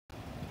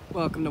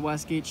Welcome to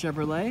Westgate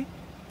Chevrolet.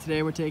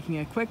 Today we're taking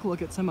a quick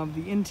look at some of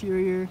the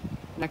interior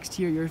and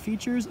exterior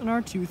features in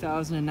our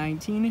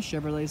 2019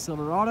 Chevrolet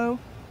Silverado.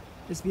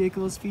 This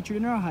vehicle is featured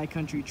in our high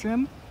country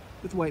trim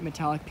with white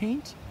metallic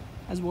paint,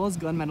 as well as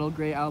gunmetal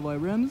gray alloy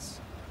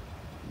rims.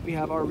 We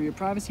have our rear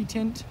privacy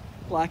tint,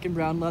 black and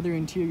brown leather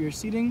interior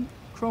seating,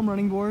 chrome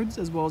running boards,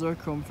 as well as our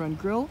chrome front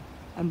grille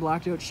and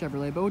blacked out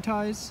Chevrolet bow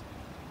ties.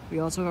 We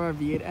also have our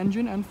V8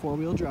 engine and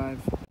four-wheel drive.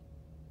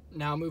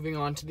 Now moving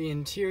on to the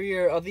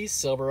interior of the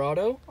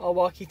Silverado, I'll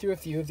walk you through a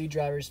few of the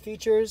driver's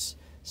features.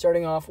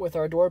 Starting off with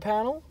our door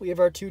panel, we have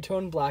our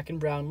two-tone black and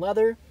brown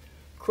leather,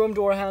 chrome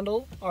door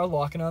handle, our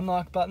lock and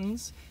unlock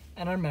buttons,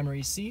 and our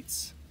memory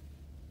seats.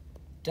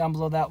 Down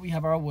below that we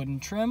have our wooden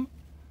trim,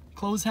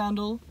 close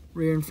handle,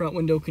 rear and front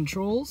window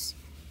controls,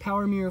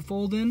 power mirror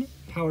fold-in,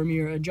 power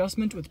mirror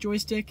adjustment with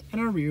joystick, and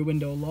our rear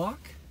window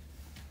lock.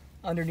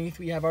 Underneath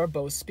we have our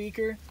Bose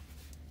speaker,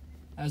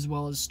 as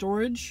well as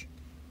storage,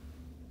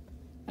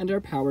 and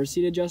our power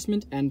seat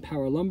adjustment and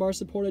power lumbar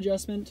support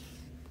adjustment.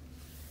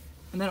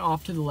 And then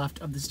off to the left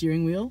of the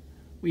steering wheel,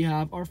 we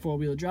have our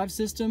four-wheel drive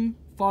system,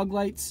 fog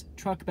lights,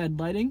 truck bed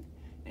lighting,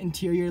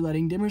 interior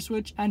lighting dimmer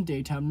switch, and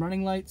daytime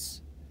running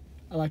lights.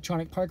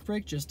 Electronic park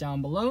brake just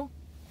down below.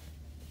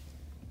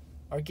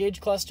 Our gauge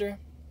cluster.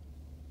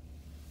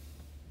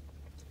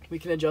 We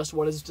can adjust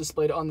what is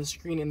displayed on the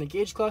screen in the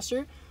gauge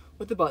cluster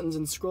with the buttons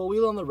and scroll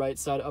wheel on the right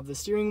side of the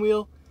steering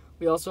wheel.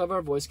 We also have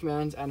our voice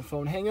commands and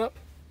phone hang-up.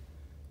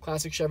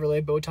 Classic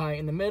Chevrolet bow tie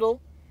in the middle,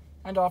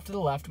 and off to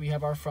the left we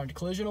have our front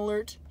collision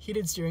alert,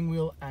 heated steering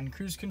wheel, and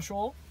cruise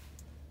control.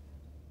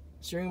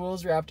 Steering wheel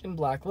is wrapped in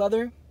black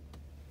leather.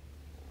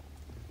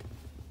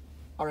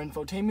 Our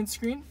infotainment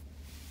screen.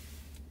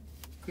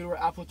 Go to our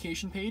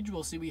application page,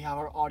 we'll see we have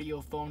our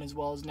audio, phone, as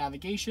well as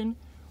navigation.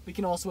 We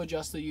can also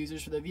adjust the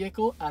users for the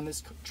vehicle, and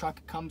this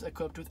truck comes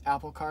equipped with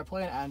Apple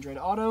CarPlay and Android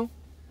Auto.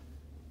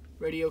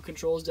 Radio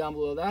controls down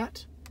below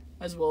that,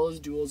 as well as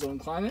dual zone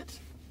climate.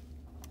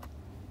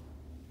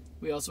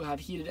 We also have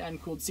heated and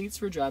cooled seats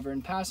for driver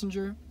and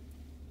passenger.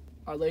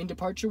 Our lane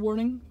departure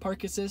warning,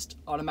 park assist,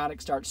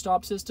 automatic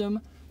start-stop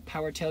system,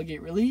 power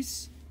tailgate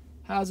release,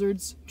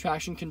 hazards,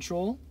 traction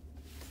control,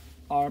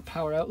 our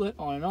power outlet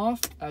on and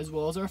off, as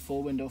well as our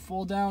full window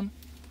fold down.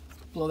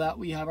 Below that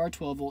we have our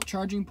 12-volt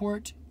charging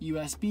port,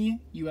 USB,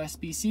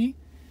 USB-C,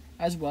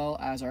 as well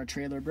as our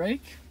trailer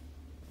brake.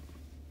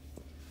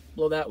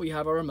 Below that we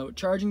have our remote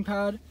charging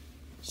pad,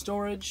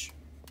 storage,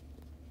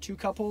 two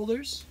cup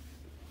holders,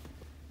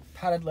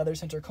 padded leather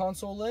center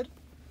console lid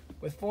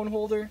with phone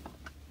holder.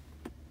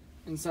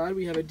 Inside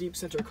we have a deep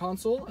center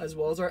console, as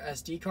well as our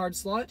SD card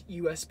slot,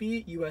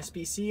 USB,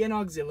 USB-C, and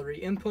auxiliary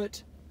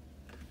input.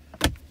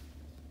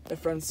 The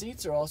front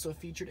seats are also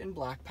featured in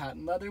black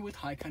patent leather with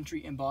high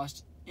country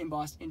embossed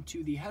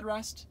into the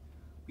headrest.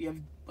 We have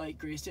light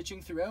gray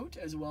stitching throughout,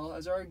 as well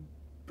as our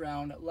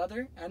brown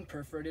leather and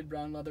perforated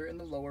brown leather in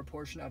the lower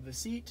portion of the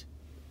seat.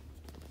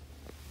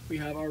 We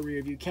have our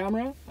rear view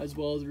camera, as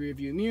well as rear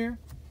view mirror.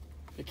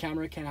 The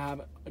camera can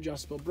have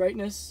adjustable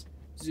brightness,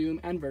 zoom,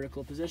 and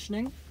vertical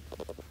positioning.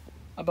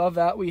 Above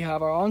that we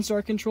have our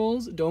OnStar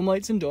controls, dome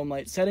lights and dome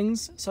light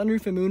settings,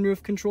 sunroof and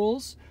moonroof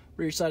controls,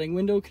 rear sliding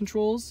window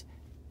controls,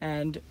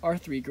 and our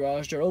 3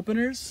 garage door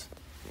openers.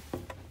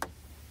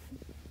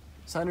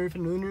 Sunroof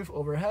and moonroof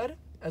overhead,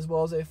 as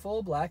well as a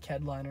full black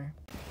headliner.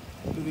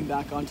 Moving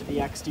back onto the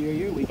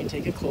exterior, we can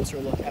take a closer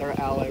look at our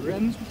alloy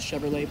rims with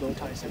Chevrolet bow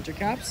tie center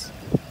caps.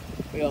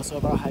 We also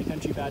have our high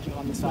country badging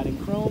on the side in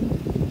chrome,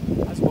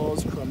 as well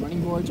as chrome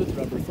running boards with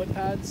rubber foot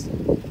pads,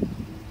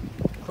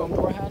 chrome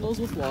door handles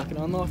with lock and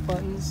unlock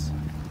buttons,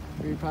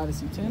 rear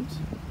privacy tint,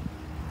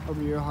 a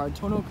rear hard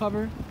tonneau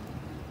cover.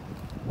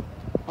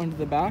 Onto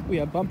the back we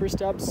have bumper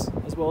steps,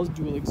 as well as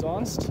dual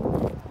exhaust.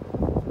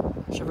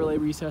 Chevrolet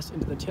recessed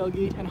into the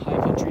tailgate and high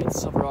country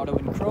Silverado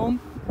in chrome.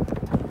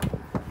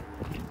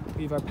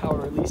 We have our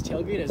power release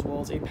tailgate, as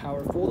well as a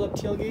power fold-up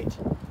tailgate.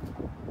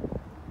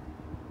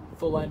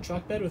 Full line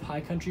truck bed with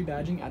high country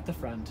badging at the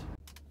front.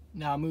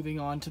 Now moving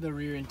on to the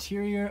rear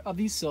interior of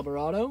the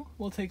Silverado,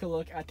 we'll take a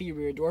look at the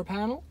rear door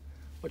panel,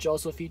 which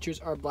also features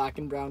our black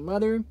and brown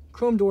leather,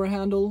 chrome door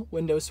handle,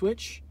 window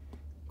switch,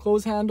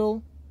 close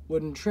handle,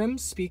 wooden trim,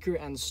 speaker,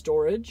 and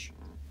storage.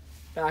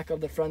 Back of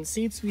the front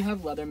seats we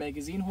have leather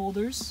magazine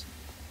holders,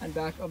 and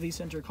back of the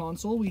center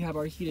console we have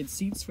our heated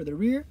seats for the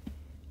rear,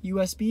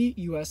 USB,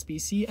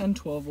 USB-C, and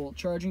 12-volt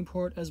charging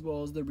port, as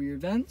well as the rear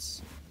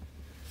vents.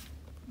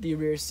 The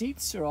rear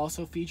seats are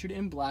also featured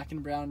in black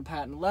and brown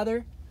patent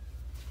leather.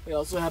 We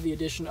also have the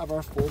addition of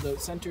our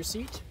fold-out center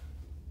seat,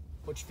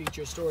 which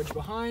features storage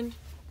behind.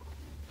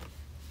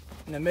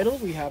 In the middle,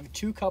 we have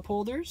 2 cup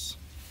holders.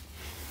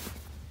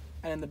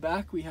 And in the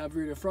back, we have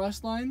rear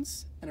defrost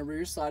lines and a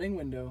rear sliding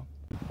window.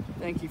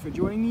 Thank you for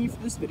joining me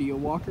for this video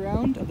walk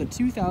around of the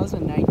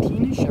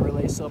 2019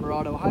 Chevrolet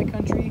Silverado High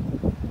Country.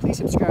 Please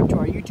subscribe to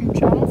our YouTube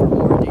channel for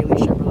more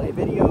daily Chevrolet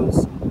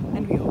videos,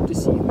 and we hope to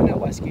see you in at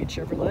Westgate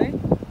Chevrolet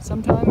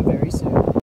sometime very soon.